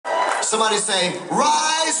Somebody say,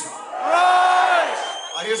 rise! Rise!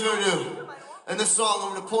 All right, here's what we're gonna do. In this song,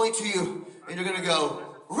 I'm gonna point to you, and you're gonna go,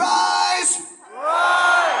 rise!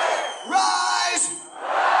 Rise! Rise!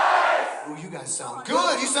 Rise! Oh, you guys sound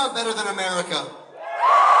good. You sound better than America.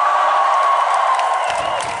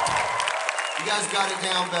 You guys got it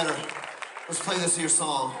down better. Let's play this here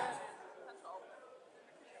song.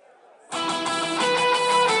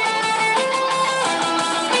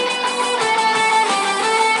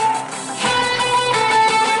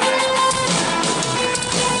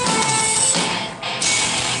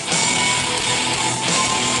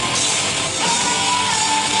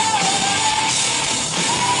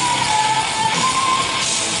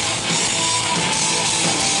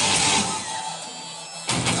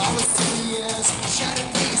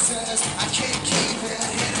 Shattered pieces, I can't keep it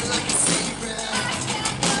hidden like a secret.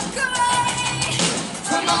 Look away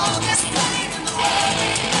from all this pain in the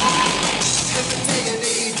way. Every day you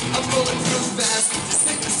need a bulletproof vest to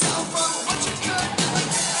save yourself from what you could never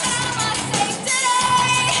guess. Am I safe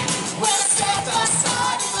today? We're step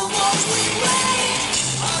aside of the walls we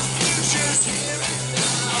raise. Our future's here and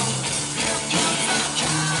now. Here comes the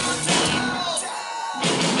countdown.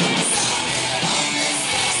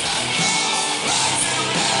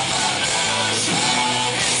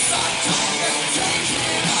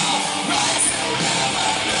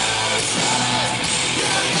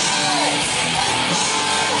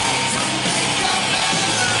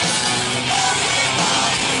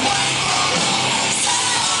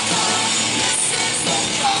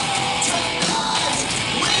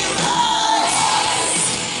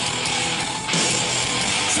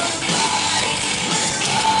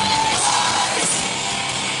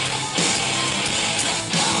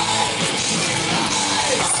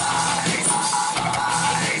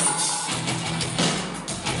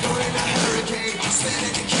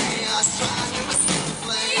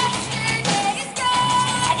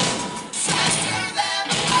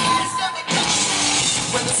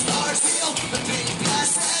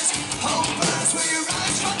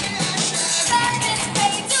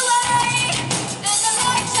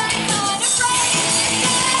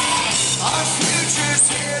 Our future's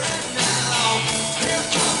here and now.